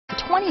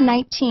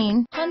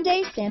2019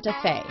 Hyundai Santa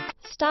Fe.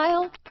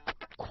 Style,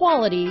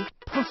 quality,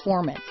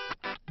 performance,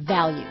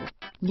 value.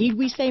 Need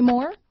we say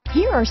more?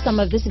 Here are some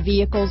of this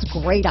vehicle's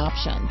great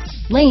options: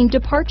 lane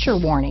departure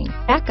warning,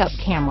 backup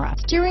camera,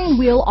 steering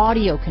wheel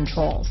audio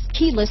controls,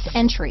 keyless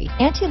entry,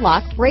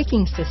 anti-lock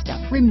braking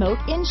system, remote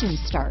engine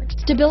start,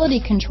 stability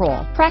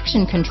control,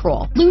 traction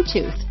control,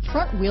 Bluetooth,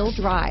 front wheel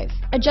drive,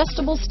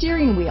 adjustable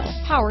steering wheel,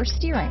 power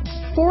steering,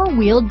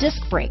 four-wheel disc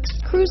brakes,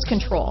 cruise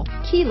control,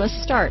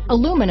 keyless start,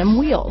 aluminum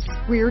wheels,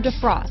 rear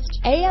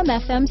defrost,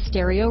 AM/FM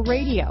stereo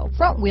radio,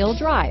 front wheel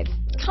drive.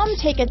 Come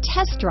take a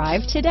test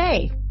drive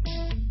today.